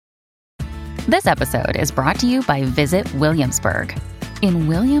This episode is brought to you by Visit Williamsburg. In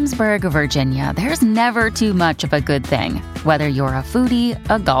Williamsburg, Virginia, there's never too much of a good thing. Whether you're a foodie,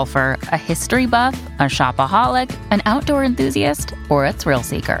 a golfer, a history buff, a shopaholic, an outdoor enthusiast, or a thrill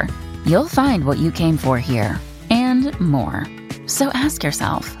seeker, you'll find what you came for here and more. So ask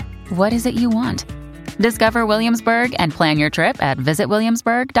yourself, what is it you want? Discover Williamsburg and plan your trip at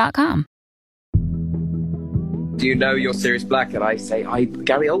visitwilliamsburg.com. Do you know you're Sirius Black? And I say,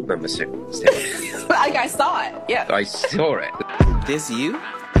 Gary Oldman was Sirius. I saw it, yeah. I saw it. This you?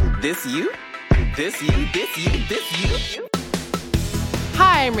 This you? This you? This you? This you?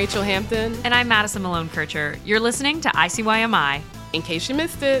 Hi, I'm Rachel Hampton. And I'm Madison Malone-Kircher. You're listening to ICYMI. In case you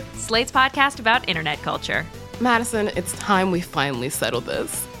missed it, Slate's podcast about internet culture. Madison, it's time we finally settle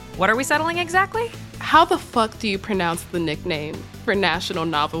this. What are we settling exactly? How the fuck do you pronounce the nickname for National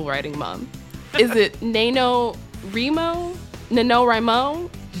Novel Writing Month? Is it NaNoWriMo? NaNoWriMo.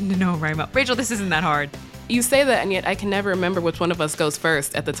 Rachel, this isn't that hard. You say that, and yet I can never remember which one of us goes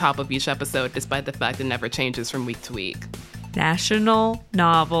first at the top of each episode, despite the fact it never changes from week to week. National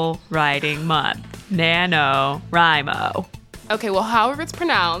Novel Writing Month. NaNoWriMo. Okay, well, however it's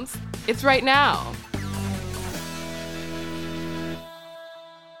pronounced, it's right now.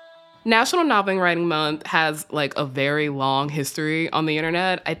 National Novel Writing Month has like a very long history on the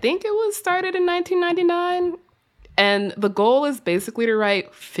internet. I think it was started in 1999. And the goal is basically to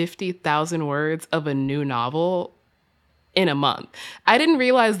write 50,000 words of a new novel in a month. I didn't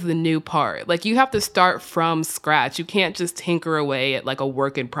realize the new part. Like, you have to start from scratch. You can't just tinker away at like a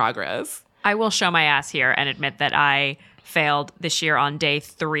work in progress. I will show my ass here and admit that I failed this year on day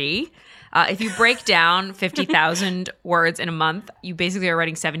 3. If you break down 50,000 words in a month, you basically are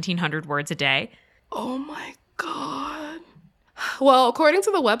writing 1,700 words a day. Oh my God. Well, according to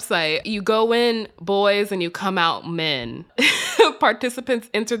the website, you go in boys and you come out men.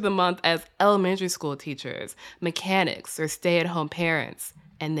 Participants enter the month as elementary school teachers, mechanics, or stay-at-home parents,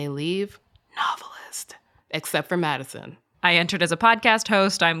 and they leave novelist, except for Madison. I entered as a podcast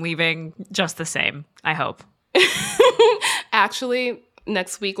host. I'm leaving just the same, I hope. Actually,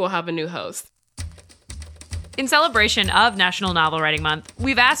 next week we'll have a new host. In celebration of National Novel Writing Month,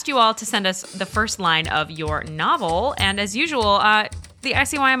 we've asked you all to send us the first line of your novel, and as usual, the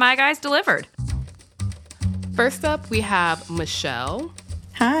ICYMI guys delivered. First up, we have Michelle.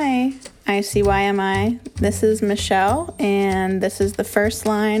 Hi, ICYMI. This is Michelle, and this is the first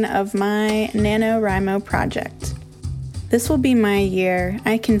line of my NaNoWriMo project. This will be my year.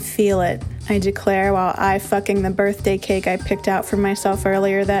 I can feel it, I declare while eye-fucking the birthday cake I picked out for myself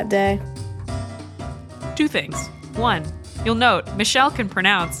earlier that day. 2 things. 1, you'll note Michelle can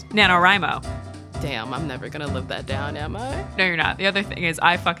pronounce NaNoWriMo. Damn, I'm never gonna live that down, am I? No, you're not. The other thing is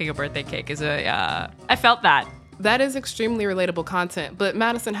I fucking a birthday cake is I felt that. That is extremely relatable content. But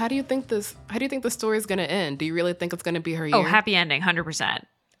Madison, how do you think the story is gonna end? Do you really think it's gonna be her year? Oh, happy ending, 100%.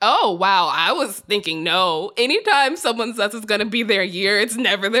 Oh, wow. I was thinking no. Anytime someone says it's gonna be their year, it's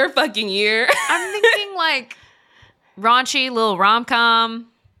never their fucking year. I'm thinking like raunchy little rom-com,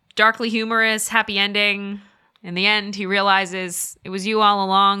 darkly humorous, happy ending. In the end, he realizes it was you all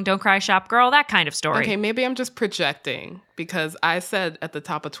along. Don't cry, shop girl. That kind of story. Okay, maybe I'm just projecting because I said at the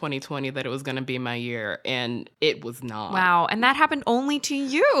top of 2020 that it was going to be my year, and it was not. Wow, and that happened only to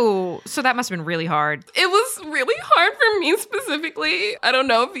you. So that must have been really hard. It was really hard for me specifically. I don't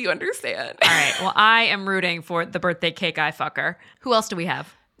know if you understand. All right, well, I am rooting for the birthday cake eye fucker. Who else do we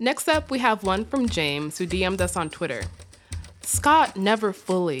have? Next up, we have one from James, who DM'd us on Twitter. Scott never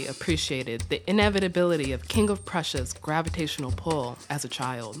fully appreciated the inevitability of King of Prussia's gravitational pull as a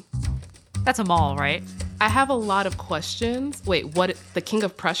child. That's a mall, right? I have a lot of questions. Wait, what, the King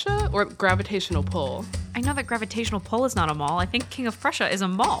of Prussia or gravitational pull? I know that gravitational pull is not a mall. I think King of Prussia is a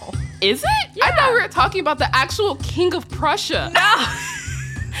mall. Is it? Yeah. I thought we were talking about the actual King of Prussia. No!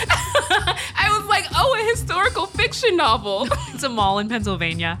 I was like, oh, a historical fiction novel. It's a mall in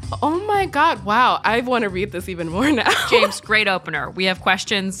Pennsylvania. Oh my God, wow. I want to read this even more now. James, great opener. We have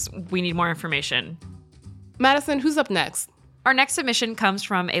questions. We need more information. Madison, who's up next? Our next submission comes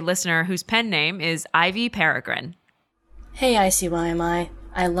from a listener whose pen name is Ivy Peregrine. Hey, ICYMI.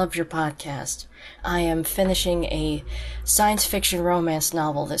 I love your podcast. I am finishing a science fiction romance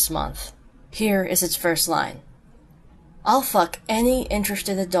novel this month. Here is its first line. I'll fuck any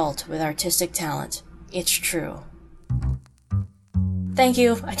interested adult with artistic talent. It's true. Thank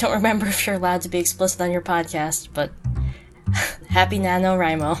you. I don't remember if you're allowed to be explicit on your podcast, but happy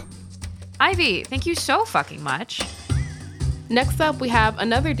NaNoWriMo. Ivy, thank you so fucking much. Next up, we have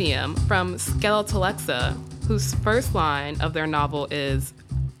another DM from Skeletalexa, whose first line of their novel is,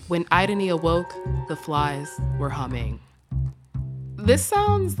 "When Idony awoke, the flies were humming." This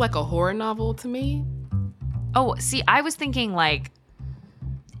sounds like a horror novel to me. Oh, see, I was thinking like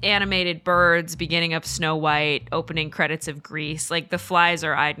animated birds, beginning of Snow White, opening credits of Grease. Like the flies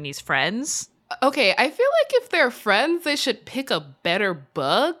are Ideni's friends. Okay, I feel like if they're friends, they should pick a better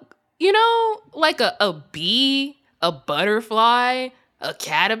bug. You know, like a bee, a butterfly, a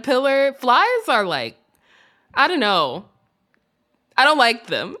caterpillar. Flies are like, I don't know. I don't like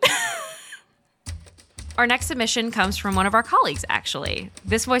them. Our next submission comes from one of our colleagues, actually.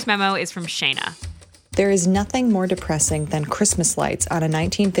 This voice memo is from Shayna. There is nothing more depressing than Christmas lights on a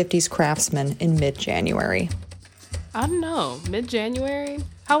 1950s Craftsman in mid-January. I don't know. Mid-January?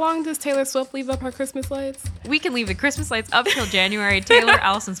 How long does Taylor Swift leave up her Christmas lights? We can leave the Christmas lights up till January. Taylor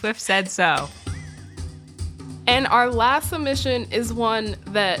Allison Swift said so. And our last submission is one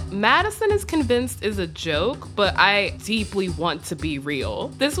that Madison is convinced is a joke, but I deeply want to be real.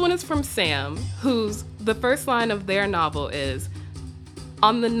 This one is from Sam, whose the first line of their novel is,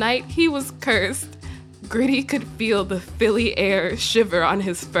 "On the night he was cursed, Gritty could feel the Philly air shiver on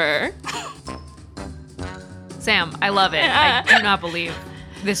his fur." Sam, I love it. I do not believe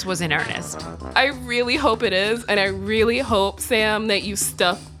this was in earnest. I really hope it is, and I really hope, Sam, that you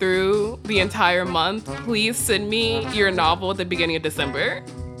stuck through the entire month. Please send me your novel at the beginning of December.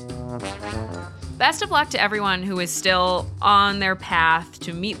 Best of luck to everyone who is still on their path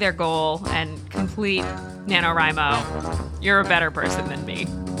to meet their goal and complete NaNoWriMo. You're a better person than me.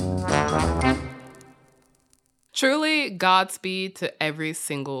 Truly, Godspeed to every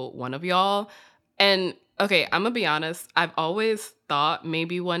single one of y'all. And okay, I'm gonna be honest, I've always thought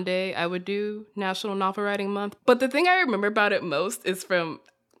maybe one day I would do National Novel Writing Month. But the thing I remember about it most is from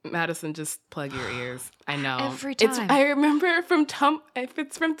Madison, just plug your ears. I know. Every time. I remember if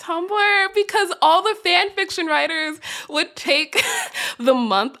it's from Tumblr, because all the fan fiction writers would take the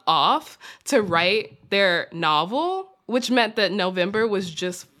month off to write their novel, which meant that November was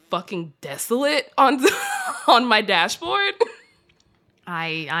just fucking desolate on my dashboard.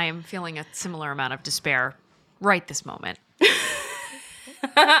 I am feeling a similar amount of despair right this moment.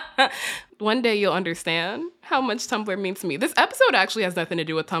 One day you'll understand how much Tumblr means to me. This episode actually has nothing to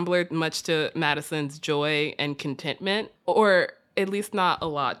do with Tumblr, much to Madison's joy and contentment, or at least not a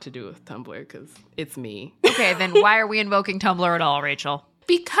lot to do with Tumblr, because it's me. Okay, then why are we invoking Tumblr at all, Rachel?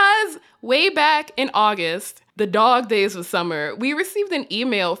 Because way back in August, the dog days of summer, we received an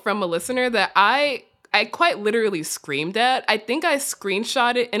email from a listener that I quite literally screamed at. I think I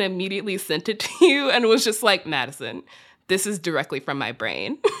screenshot it and immediately sent it to you and was just like, Madison, this is directly from my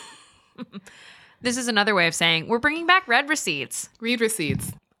brain. This is another way of saying we're bringing back read receipts. Read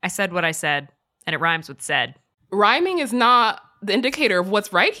receipts. I said what I said, and it rhymes with said. Rhyming is not the indicator of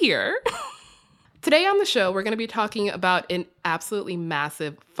what's right here. Today on the show, we're going to be talking about an absolutely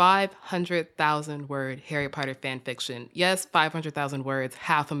massive 500,000 word Harry Potter fan fiction. Yes, 500,000 words,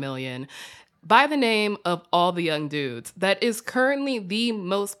 500,000. By the name of All the Young Dudes, that is currently the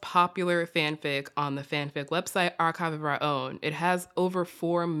most popular fanfic on the fanfic website Archive of Our Own. It has over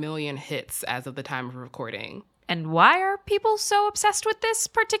 4 million hits as of the time of recording. And why are people so obsessed with this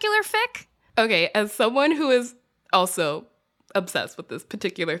particular fic? Okay, as someone who is also obsessed with this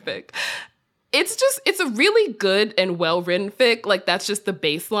particular fic, it's a really good and well-written fic. Like, that's just the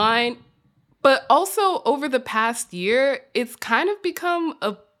baseline. But also, over the past year, it's kind of become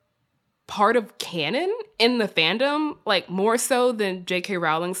a part of canon in the fandom, like more so than J.K.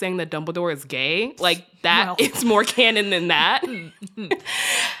 Rowling saying that Dumbledore is gay. Like that, well, it's more canon than that.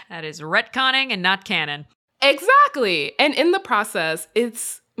 That is retconning and not canon. Exactly. And in the process,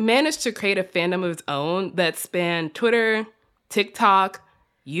 it's managed to create a fandom of its own that spanned Twitter, TikTok,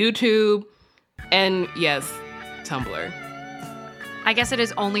 YouTube, and yes, Tumblr. I guess it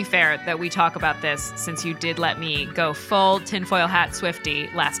is only fair that we talk about this since you did let me go full tinfoil hat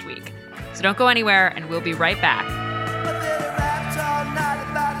Swiftie last week. So don't go anywhere, and we'll be right back. But then he rapped all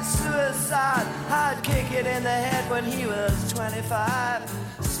night about his suicide. I'd kick it in the head when he was 25.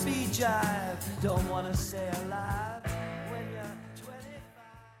 Speed jive, don't want to stay alive when you're 25.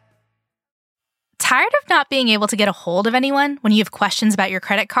 Tired of not being able to get a hold of anyone when you have questions about your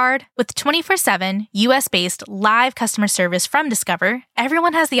credit card? With 24/7 US-based live customer service from Discover,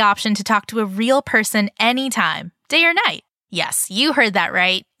 everyone has the option to talk to a real person anytime, day or night. Yes, you heard that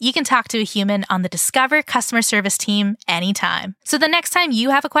right. You can talk to a human on the Discover customer service team anytime. So the next time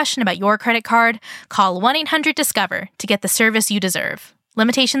you have a question about your credit card, call 1-800-DISCOVER to get the service you deserve.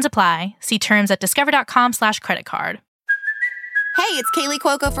 Limitations apply. See terms at discover.com/creditcard. Hey, it's Kaylee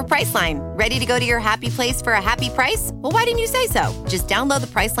Cuoco for Priceline. Ready to go to your happy place for a happy price? Well, why didn't you say so? Just download the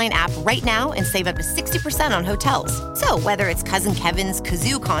Priceline app right now and save up to 60% on hotels. So whether it's Cousin Kevin's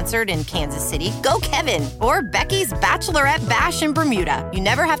Kazoo Concert in Kansas City, go Kevin, or Becky's Bachelorette Bash in Bermuda, you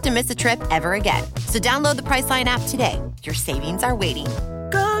never have to miss a trip ever again. So download the Priceline app today. Your savings are waiting.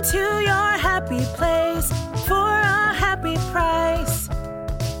 Go to your happy place for a happy price.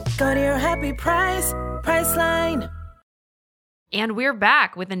 Go to your happy price, Priceline. And we're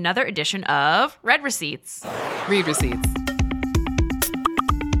back with another edition of Read Receipts. Read receipts.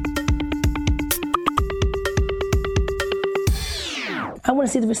 I want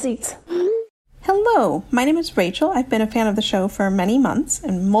to see the receipts. Hello, my name is Rachel. I've been a fan of the show for many months,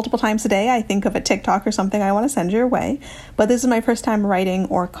 and multiple times a day I think of a TikTok or something I want to send your way, but this is my first time writing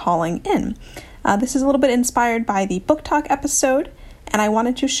or calling in. This is a little bit inspired by the Book Talk episode, and I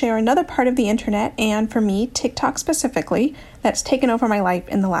wanted to share another part of the internet, and for me, TikTok specifically, that's taken over my life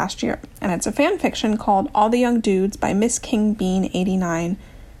in the last year. And it's a fan fiction called All the Young Dudes by Miss King Bean 89,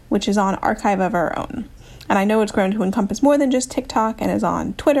 which is on Archive of Our Own. And I know it's grown to encompass more than just TikTok and is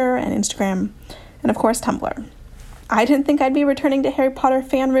on Twitter and Instagram, and of course Tumblr. I didn't think I'd be returning to Harry Potter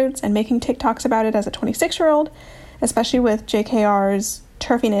fan roots and making TikToks about it as a 26-year-old, especially with JKR's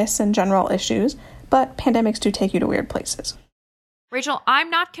turfiness and general issues, but pandemics do take you to weird places. Rachel, I'm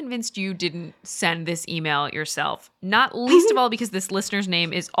not convinced you didn't send this email yourself, not least of all because this listener's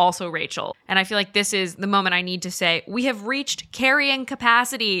name is also Rachel. And I feel like this is the moment I need to say, we have reached carrying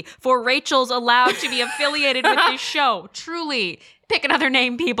capacity for Rachel's allowed to be affiliated with this show. Truly. Pick another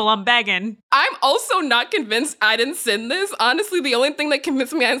name, people. I'm begging. I'm also not convinced I didn't send this. Honestly, the only thing that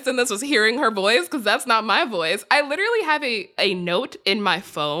convinced me I didn't send this was hearing her voice, because that's not my voice. I literally have a note in my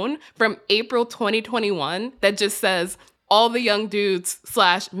phone from April 2021 that just says, All the Young Dudes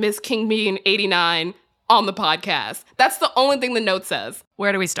 / Miss King Bean 89 on the podcast. That's the only thing the note says.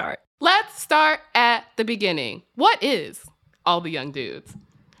 Where do we start? Let's start at the beginning. What is All the Young Dudes?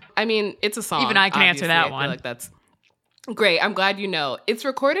 I mean, it's a song. Even I can answer that one. I feel like that's great. I'm glad you know. It's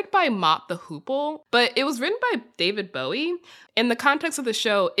recorded by Mott the Hoople, but it was written by David Bowie. In the context of the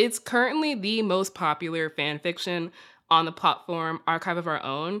show, it's currently the most popular fan fiction on the platform Archive of Our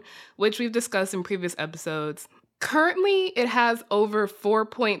Own, which we've discussed in previous episodes. Currently, it has over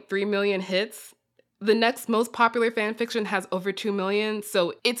 4.3 million hits. The next most popular fan fiction has over 2 million,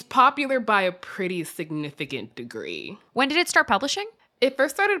 so it's popular by a pretty significant degree. When did it start publishing? It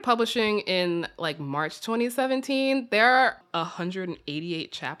first started publishing in March 2017. There are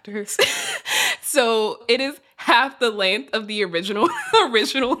 188 chapters. So it is half the length of the original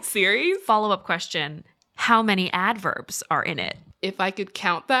series. Follow-up question. How many adverbs are in it? If I could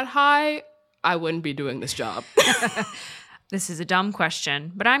count that high, I wouldn't be doing this job. This is a dumb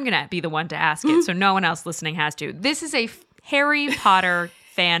question, but I'm going to be the one to ask it, so no one else listening has to. This is a Harry Potter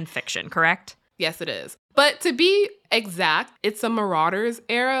fan fiction, correct? Yes, it is. But to be exact, it's a Marauders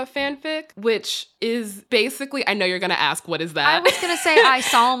era fanfic, which is basically, I know you're going to ask, what is that? I was going to say, I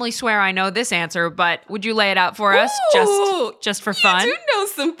solemnly swear I know this answer, but would you lay it out for us just for fun? You do know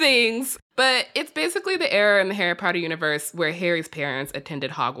some things. But it's basically the era in the Harry Potter universe where Harry's parents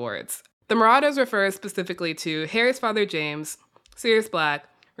attended Hogwarts. The Marauders refers specifically to Harry's father, James, Sirius Black,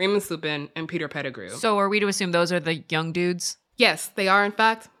 Remus Lupin, and Peter Pettigrew. So are we to assume those are the young dudes? Yes, they are, in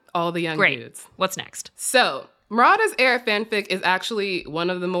fact, all the young dudes. What's next? So, Marauders era fanfic is actually one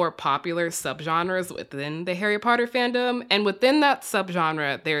of the more popular subgenres within the Harry Potter fandom, and within that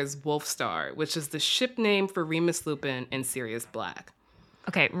subgenre, there's Wolfstar, which is the ship name for Remus Lupin and Sirius Black.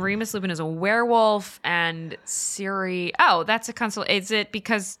 Okay, Remus Lupin is a werewolf, and Siri... Oh, that's a constellation. Is it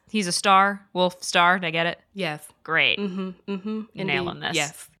because he's a star? Wolf star? Did I get it? Yes. Great. Nailing this.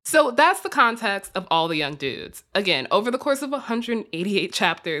 Yes. So that's the context of All the Young Dudes. Again, over the course of 188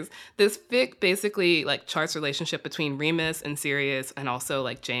 chapters, this fic basically charts relationship between Remus and Sirius, and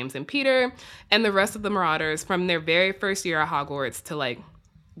also James and Peter, and the rest of the Marauders from their very first year at Hogwarts to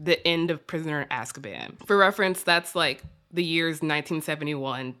the end of Prisoner in Azkaban. For reference, that's the years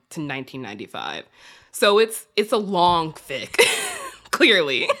 1971 to 1995. So it's a long fic,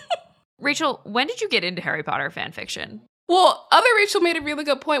 clearly. Rachel, when did you get into Harry Potter fan fiction? Well, other Rachel made a really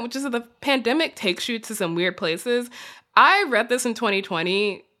good point, which is that the pandemic takes you to some weird places. I read this in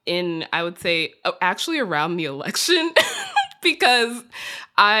 2020 in, I would say, actually around the election because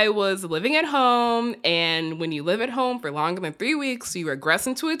I was living at home, and when you live at home for longer than 3 weeks, you regress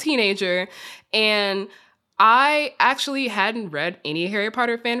into a teenager, and I actually hadn't read any Harry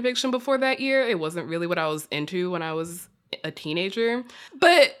Potter fan fiction before that year. It wasn't really what I was into when I was a teenager.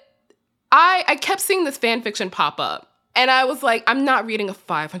 But I kept seeing this fan fiction pop up. And I was like, I'm not reading a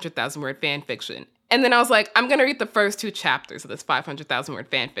 500,000 word fan fiction. And then I was like, I'm going to read the first 2 chapters of this 500,000 word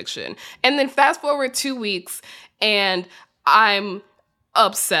fan fiction. And then fast forward 2 weeks and I'm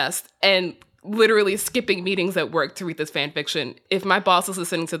obsessed and literally skipping meetings at work to read this fan fiction. If my boss is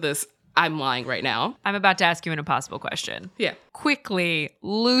listening to this, I'm lying right now. I'm about to ask you an impossible question. Yeah. Quickly,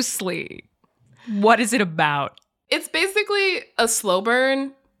 loosely, what is it about? It's basically a slow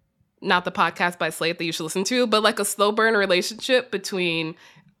burn, not the podcast by Slate that you should listen to, but like a slow burn relationship between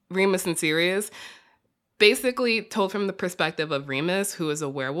Remus and Sirius, basically told from the perspective of Remus, who is a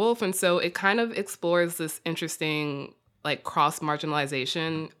werewolf. And so it kind of explores this interesting like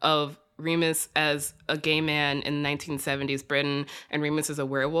cross-marginalization of Remus as a gay man in 1970s Britain and Remus as a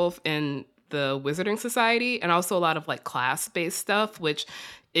werewolf in the Wizarding Society, and also a lot of like class-based stuff, which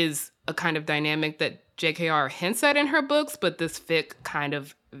is a kind of dynamic that JKR hints at in her books, but this fic kind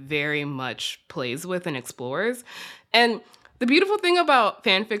of very much plays with and explores. And the beautiful thing about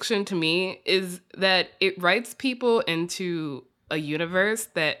fan fiction to me is that it writes people into a universe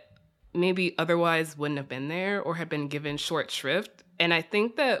that maybe otherwise wouldn't have been there or had been given short shrift. And I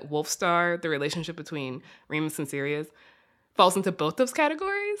think that Wolfstar, the relationship between Remus and Sirius, falls into both those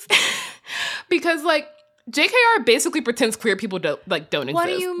categories. Because, like, JKR basically pretends queer people don't exist. What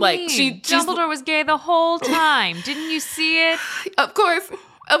do you mean? Like, Dumbledore was gay the whole time. Didn't you see it? Of course.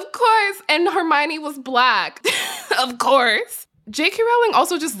 And Hermione was black. Of course. J.K. Rowling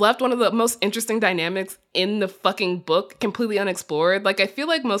also just left one of the most interesting dynamics in the fucking book completely unexplored. Like, I feel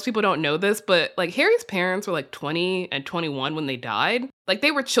like most people don't know this, but, like, Harry's parents were, like, 20 and 21 when they died. Like,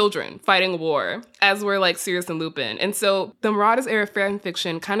 they were children fighting a war, as were, like, Sirius and Lupin. And so the Marauders era fan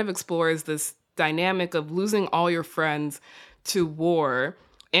fiction kind of explores this dynamic of losing all your friends to war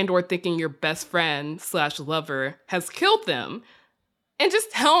and or thinking your best friend / lover has killed them. And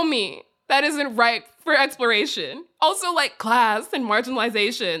just tell me that isn't ripe for exploration. Also, like, class and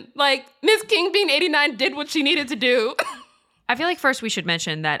marginalization. Like, Miss King Bean 89 did what she needed to do. I feel like first we should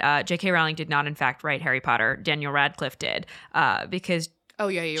mention that J.K. Rowling did not, in fact, write Harry Potter. Daniel Radcliffe did, because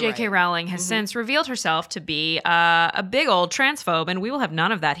J.K. Rowling has since revealed herself to be a big old transphobe, and we will have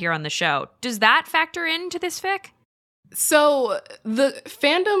none of that here on the show. Does that factor into this fic? So the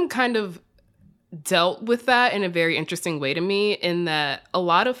fandom kind of dealt with that in a very interesting way to me, in that a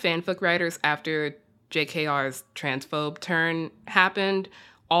lot of fanfic writers after JKR's transphobe turn happened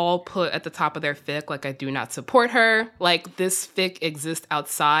all put at the top of their fic, like, I do not support her. Like, this fic exists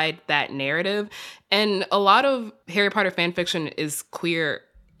outside that narrative. And a lot of Harry Potter fanfiction is queer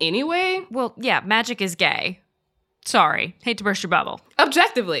anyway. Well, yeah, magic is gay. Sorry, hate to burst your bubble.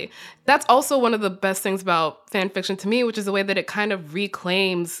 Objectively. That's also one of the best things about fanfiction to me, which is the way that it kind of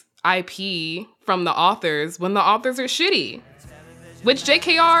reclaims IP from the authors when the authors are shitty, which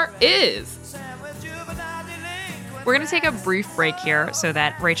JKR is. We're going to take a brief break here so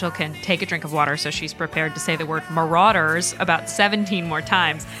that Rachel can take a drink of water so she's prepared to say the word marauders about 17 more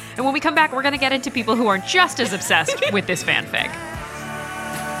times. And when we come back, we're going to get into people who are just as obsessed with this fanfic.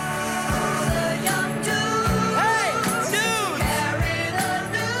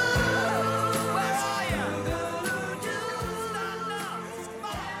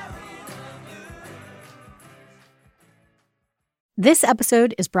 This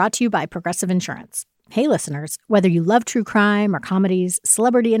episode is brought to you by Progressive Insurance. Hey, listeners, whether you love true crime or comedies,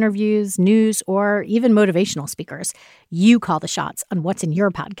 celebrity interviews, news, or even motivational speakers, you call the shots on what's in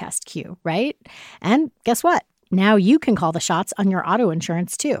your podcast queue, right? And guess what? Now you can call the shots on your auto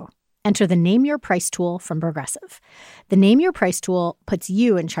insurance, too. Enter the Name Your Price tool from Progressive. The Name Your Price tool puts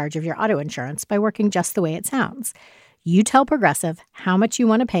you in charge of your auto insurance by working just the way it sounds. You tell Progressive how much you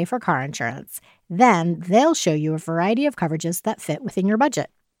want to pay for car insurance. Then they'll show you a variety of coverages that fit within your budget,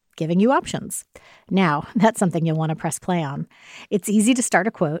 giving you options. Now, that's something you'll want to press play on. It's easy to start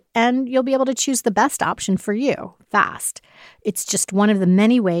a quote, and you'll be able to choose the best option for you, fast. It's just one of the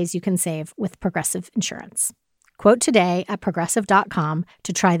many ways you can save with Progressive Insurance. Quote today at Progressive.com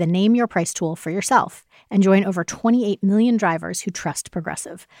to try the Name Your Price tool for yourself and join over 28 million drivers who trust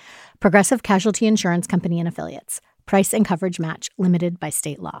Progressive. Progressive Casualty Insurance Company and Affiliates. Price and coverage match limited by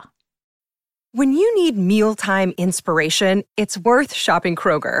state law. When you need mealtime inspiration, it's worth shopping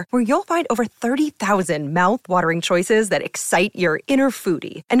Kroger, where you'll find over 30,000 mouth-watering choices that excite your inner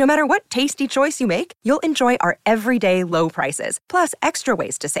foodie. And no matter what tasty choice you make, you'll enjoy our everyday low prices, plus extra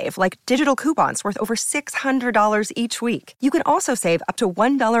ways to save, like digital coupons worth over $600 each week. You can also save up to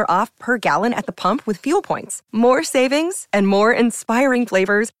 $1 off per gallon at the pump with fuel points. More savings and more inspiring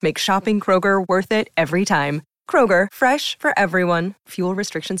flavors make shopping Kroger worth it every time. Kroger, fresh for everyone. Fuel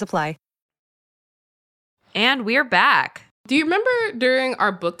restrictions apply. And we're back. Do you remember during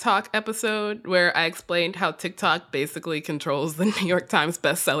our book talk episode where I explained how TikTok basically controls the New York Times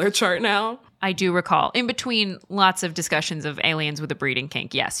bestseller chart now? I do recall. In between lots of discussions of aliens with a breeding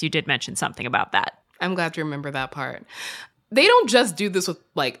kink, yes, you did mention something about that. I'm glad you remember that part. They don't just do this with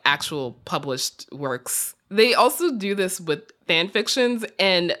like actual published works. They also do this with fan fictions,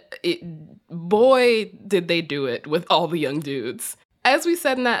 and boy, did they do it with All the Young Dudes. As we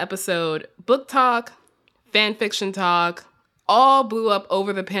said in that episode, book talk, fan fiction talk, all blew up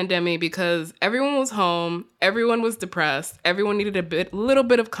over the pandemic because everyone was home, everyone was depressed, everyone needed a little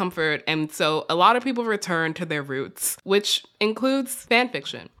bit of comfort, and so a lot of people returned to their roots, which includes fan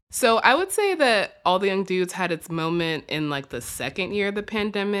fiction. So I would say that All the Young Dudes had its moment in like the second year of the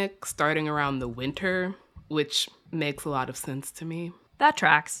pandemic, starting around the winter, which makes a lot of sense to me. That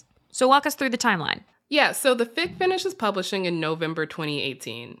tracks. So walk us through the timeline. Yeah, so the fic finishes publishing in November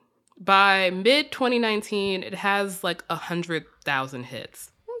 2018. By mid-2019, it has like 100,000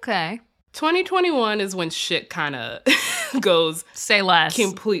 hits. Okay. 2021 is when shit kind of goes... Say less.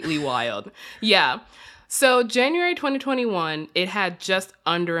 ...completely wild. Yeah. So January 2021, it had just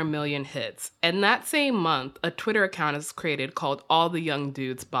under 1 million hits. And that same month, a Twitter account is created called All the Young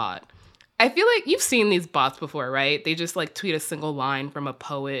Dudes Bot. I feel like you've seen these bots before, right? They just like tweet a single line from a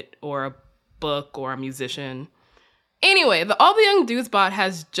poet or a book or a musician. Anyway, the All the Young Dudes bot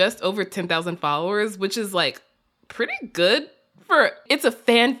has just over 10,000 followers, which is like pretty good for, it's a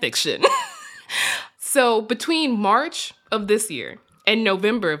fan fiction. So between March of this year and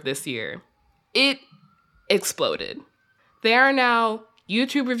November of this year, it exploded. There are now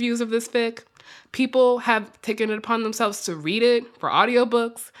YouTube reviews of this fic. People have taken it upon themselves to read it for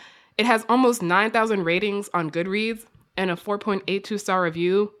audiobooks. It has almost 9,000 ratings on Goodreads and a 4.82 star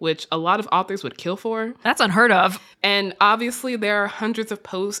review, which a lot of authors would kill for. That's unheard of. And obviously there are hundreds of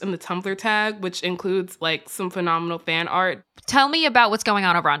posts in the Tumblr tag, which includes like some phenomenal fan art. Tell me about what's going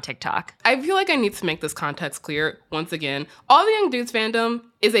on over on TikTok. I feel like I need to make this context clear once again. All the Young Dudes fandom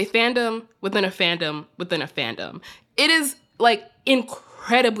is a fandom within a fandom within a fandom. It is like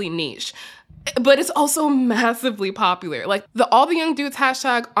incredibly niche, but it's also massively popular. Like the All the Young Dudes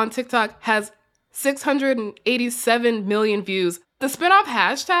hashtag on TikTok has 687 million views. The spinoff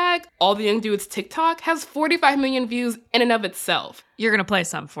hashtag, All the Young Dudes TikTok, has 45 million views in and of itself. You're going to play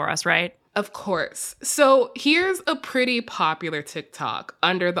some for us, right? Of course. So here's a pretty popular TikTok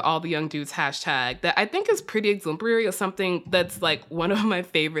under the All the Young Dudes hashtag that I think is pretty exemplary of something that's like one of my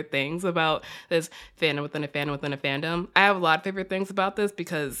favorite things about this fandom within a fandom within a fandom. I have a lot of favorite things about this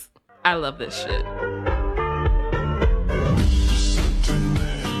because I love this shit.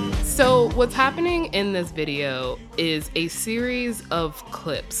 So what's happening in this video is a series of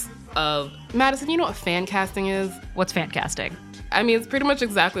clips of... Madison, you know what fan casting is? What's fan casting? I mean, it's pretty much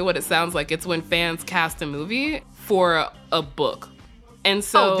exactly what it sounds like. It's when fans cast a movie for a book. And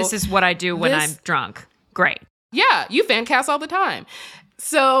so... Oh, this is what I do when I'm drunk. Great. Yeah, you fan cast all the time.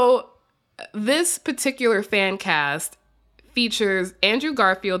 So this particular fan cast features Andrew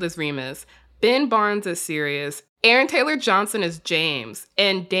Garfield as Remus, Ben Barnes as Sirius, Aaron Taylor Johnson as James,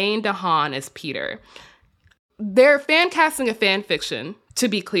 and Dane DeHaan as Peter. They're fan casting a fan fiction, to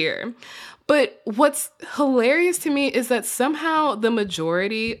be clear. But what's hilarious to me is that somehow the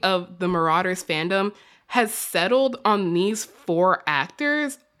majority of the Marauders fandom has settled on these 4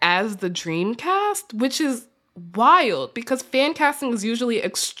 actors as the dream cast, which is wild because fan casting is usually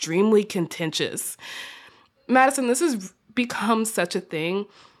extremely contentious. Madison, this has become such a thing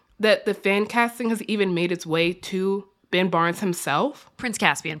that the fan casting has even made its way to Ben Barnes himself. Prince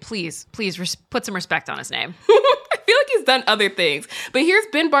Caspian, please put some respect on his name. I feel like he's done other things. But here's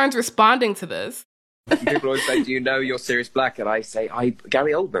Ben Barnes responding to this. People always say, do you know you're Sirius Black? And I say,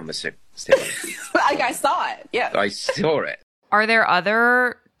 Gary Oldman was still. I saw it, yeah. I saw it. Are there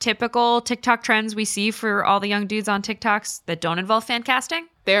other typical TikTok trends we see for All the Young Dudes on TikToks that don't involve fan casting?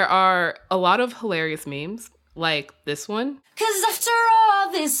 There are a lot of hilarious memes, like this one. 'Cause after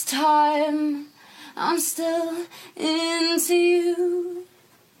all this time, I'm still into you.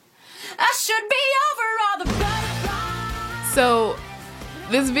 I should be over all the butterflies. So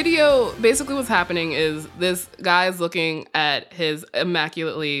this video, basically what's happening is this guy's looking at his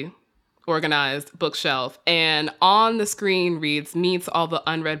immaculately organized bookshelf, and on the screen reads, meets all the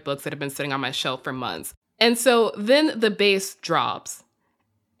unread books that have been sitting on my shelf for months. And so then the bass drops.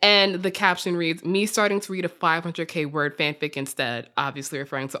 And the caption reads, me starting to read a 500K word fanfic instead, obviously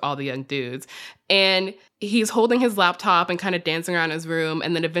referring to All the Young Dudes. And he's holding his laptop and kind of dancing around his room,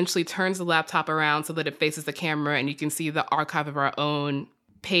 and then eventually turns the laptop around so that it faces the camera and you can see the Archive of Our Own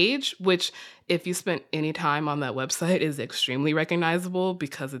page, which if you spent any time on that website is extremely recognizable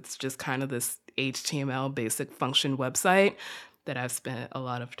because it's just kind of this HTML basic function website that I've spent a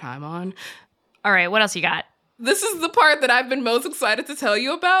lot of time on. All right, what else you got? This is the part that I've been most excited to tell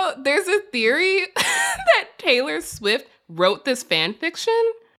you about. There's a theory that Taylor Swift wrote this fan fiction.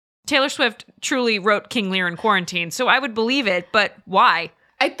 Taylor Swift truly wrote King Lear in quarantine, so I would believe it, but why?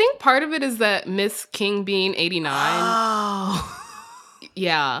 I think part of it is that Miss King Bean 89. Oh.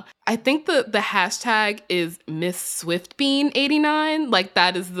 Yeah. I think the hashtag is Miss Swift Bean 89. Like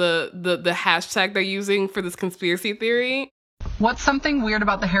that is the hashtag they're using for this conspiracy theory. What's something weird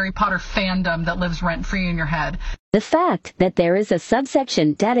about the Harry Potter fandom that lives rent-free in your head? The fact that there is a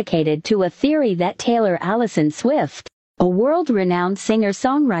subsection dedicated to a theory that Taylor Allison Swift, a world-renowned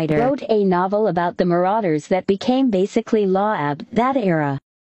singer-songwriter, wrote a novel about the Marauders that became basically Law-Ab that era.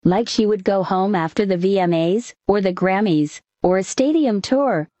 Like she would go home after the VMAs, or the Grammys, or a stadium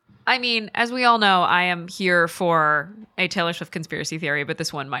tour. I mean, as we all know, I am here for a Taylor Swift conspiracy theory, but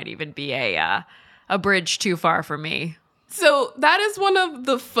this one might even be a bridge too far for me. So that is one of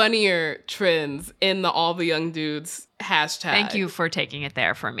the funnier trends in the All the Young Dudes hashtag. Thank you for taking it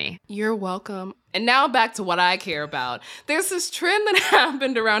there for me. You're welcome. And now back to what I care about. There's this trend that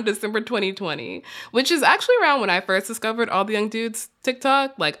happened around December 2020, which is actually around when I first discovered All the Young Dudes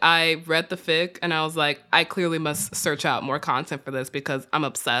TikTok. Like, I read the fic and I was like, I clearly must search out more content for this because I'm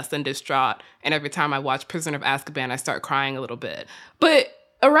obsessed and distraught. And every time I watch Prisoner of Azkaban, I start crying a little bit. But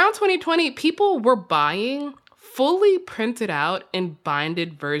around 2020, people were buying fully printed out and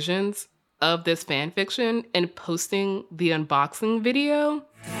binded versions of this fan fiction and posting the unboxing video.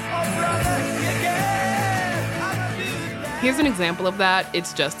 Here's an example of that.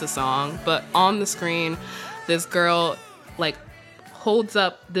 It's just a song, but on the screen, this girl like holds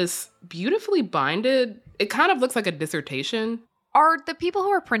up this beautifully binded, it kind of looks like a dissertation. Are the people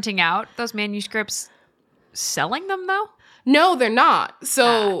who are printing out those manuscripts selling them though? No, they're not.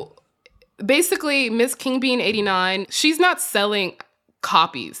 So basically, Miss King Bean 89, she's not selling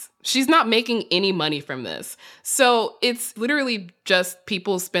copies. She's not making any money from this. So it's literally just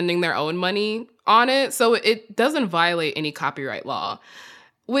people spending their own money on it. So it doesn't violate any copyright law,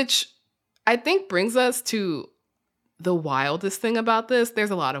 which I think brings us to the wildest thing about this. There's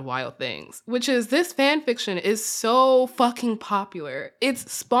a lot of wild things, which is this fan fiction is so fucking popular.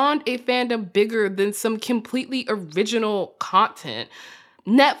 It's spawned a fandom bigger than some completely original content.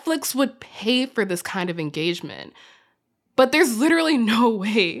 Netflix would pay for this kind of engagement. But there's literally no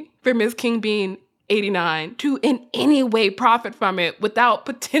way for Miss King Bean 89 to in any way profit from it without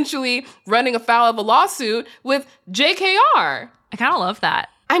potentially running afoul of a lawsuit with JKR. I kind of love that.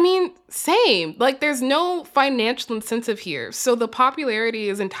 I mean, same. Like, there's no financial incentive here. So the popularity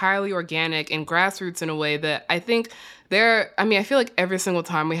is entirely organic and grassroots in a way that I think I feel like every single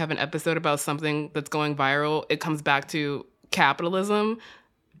time we have an episode about something that's going viral, it comes back to capitalism.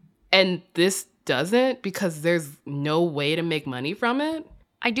 And this doesn't, because there's no way to make money from it.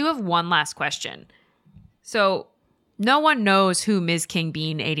 I do have one last question. So no one knows who Ms. King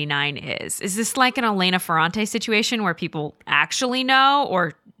Bean 89 is. Is this like an Elena Ferrante situation where people actually know,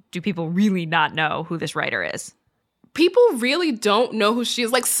 or do people really not know who this writer is? People really don't know who she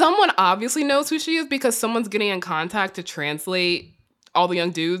is. Like, someone obviously knows who she is because someone's getting in contact to translate All the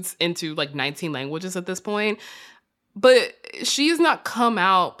Young Dudes into like 19 languages at this point. But she has not come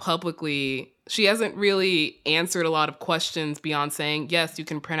out publicly. She hasn't really answered a lot of questions beyond saying, yes, you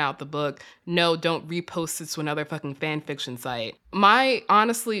can print out the book. No, don't repost this to another fucking fan fiction site. My,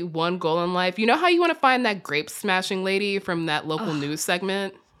 honestly, one goal in life, you know how you want to find that grape smashing lady from that local news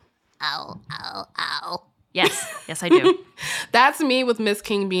segment? Ow, ow, ow. Yes, I do. That's me with Miss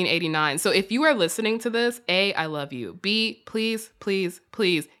King Bean 89. So if you are listening to this, A, I love you. B, please, please,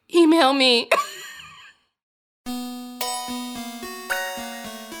 please email me.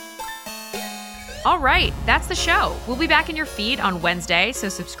 All right, that's the show. We'll be back in your feed on Wednesday, so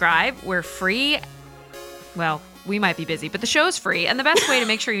subscribe. We're free. Well, we might be busy, but the show's free, and the best way to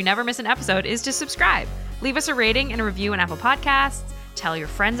make sure you never miss an episode is to subscribe. Leave us a rating and a review on Apple Podcasts. Tell your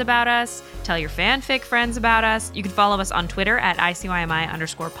friends about us. Tell your fanfic friends about us. You can follow us on Twitter at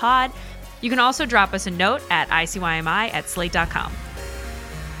ICYMI_pod. You can also drop us a note at ICYMI@slate.com.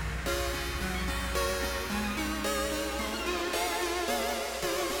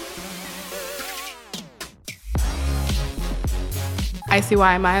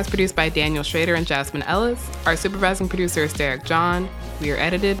 ICYMI is produced by Daniel Schrader and Jasmine Ellis. Our supervising producer is Derek John. We are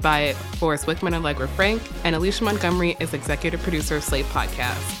edited by Forrest Wickman and Allegra Frank. And Alicia Montgomery is executive producer of Slate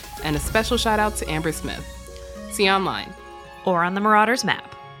Podcast. And a special shout out to Amber Smith. See you online. Or on the Marauders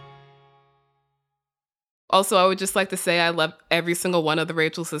map. Also, I would just like to say I love every single one of the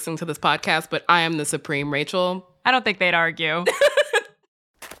Rachels listening to this podcast, but I am the supreme Rachel. I don't think they'd argue.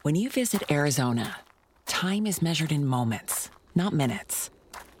 When you visit Arizona, time is measured in moments, not minutes.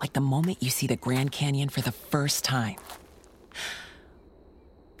 like the moment you see the Grand Canyon for the first time.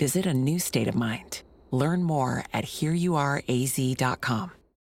 Visit a new state of mind. Learn more at hereyouareaz.com.